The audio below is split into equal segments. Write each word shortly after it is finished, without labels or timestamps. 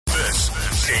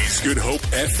Today's Good Hope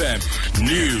FM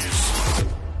News.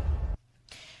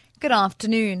 Good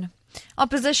afternoon.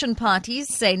 Opposition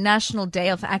parties say National Day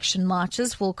of Action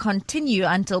marches will continue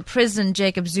until President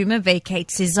Jacob Zuma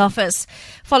vacates his office.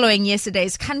 Following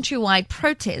yesterday's countrywide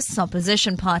protests,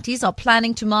 opposition parties are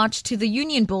planning to march to the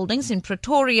Union buildings in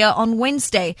Pretoria on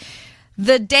Wednesday,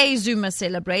 the day Zuma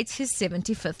celebrates his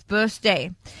 75th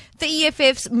birthday. The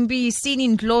EFF's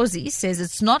Mbisini Ndlozi says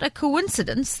it's not a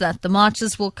coincidence that the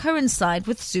marches will coincide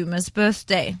with Zuma's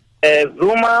birthday.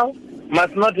 Zuma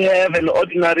must not have an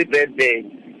ordinary birthday.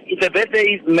 If a birthday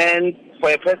is meant for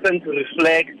a person to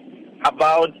reflect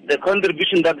about the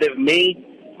contribution that they've made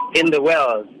in the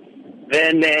world,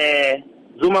 then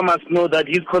Zuma must know that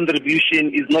his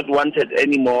contribution is not wanted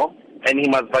anymore, and he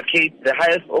must vacate the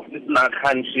highest office in our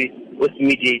country with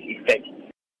immediate effect.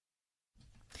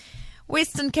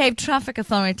 Western Cape traffic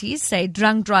authorities say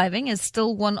drunk driving is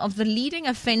still one of the leading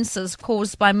offences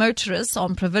caused by motorists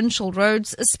on provincial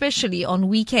roads, especially on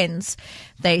weekends.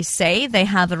 They say they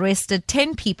have arrested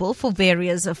 10 people for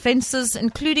various offences,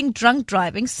 including drunk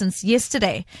driving, since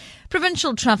yesterday.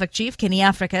 Provincial Traffic Chief Kenny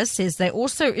Africa says they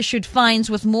also issued fines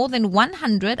with more than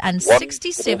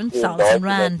 167,000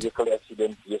 rand. Vehicle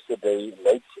accident yesterday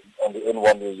late on the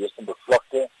N1 near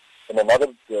Yestenburg-Vlakte, and another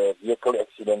vehicle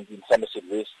accident in Somerset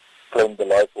West claimed the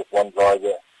life of one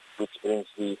driver, which brings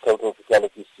the total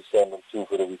fatalities to stand on 2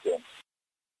 for the weekend.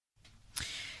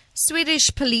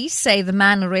 Swedish police say the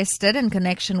man arrested in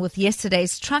connection with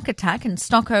yesterday's truck attack in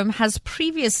Stockholm has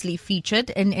previously featured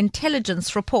in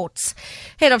intelligence reports.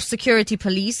 Head of Security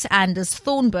Police Anders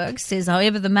Thornberg says,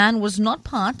 however, the man was not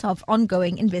part of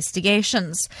ongoing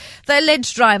investigations. The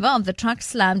alleged driver of the truck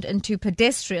slammed into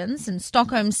pedestrians in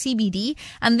Stockholm CBD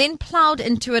and then ploughed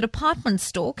into a department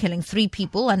store, killing 3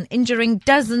 people and injuring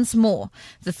dozens more.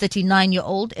 The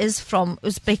 39-year-old is from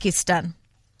Uzbekistan.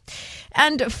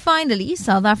 And finally,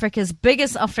 South Africa's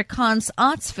biggest Afrikaans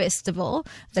arts festival,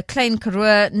 the Klein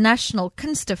Karoo National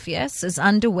Kunstefees, is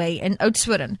underway in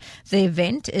Oudtshoorn. The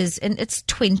event is in its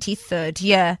 23rd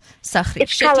year. Sagri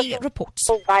Shetty reports.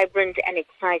 It's vibrant and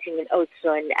exciting in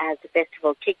Oudtshoorn as the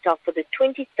festival kicked off for the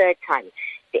 23rd time.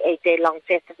 The 8-day-long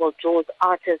festival draws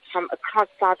artists from across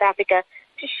South Africa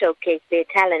to showcase their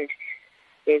talent.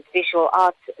 There's visual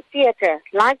arts, theatre,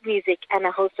 live music, and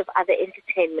a host of other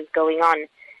entertainment going on.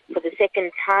 For the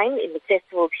second time in the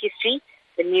festival's history,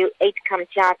 the new 8-come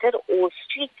theatre or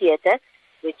street theatre,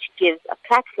 which gives a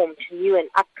platform to new and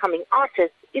upcoming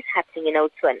artists, is happening in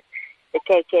Oudtshoorn. The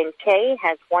KKNK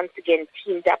has once again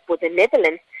teamed up with the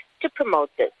Netherlands to promote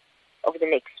this. Over the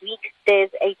next week,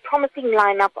 there's a promising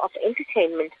lineup of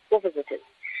entertainment for visitors.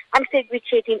 I'm Sagri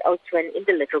Shetty in Oudtshoorn in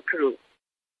the Little Karoo.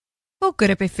 For Good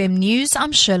Hope FM News,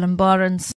 I'm Shirley Barnes.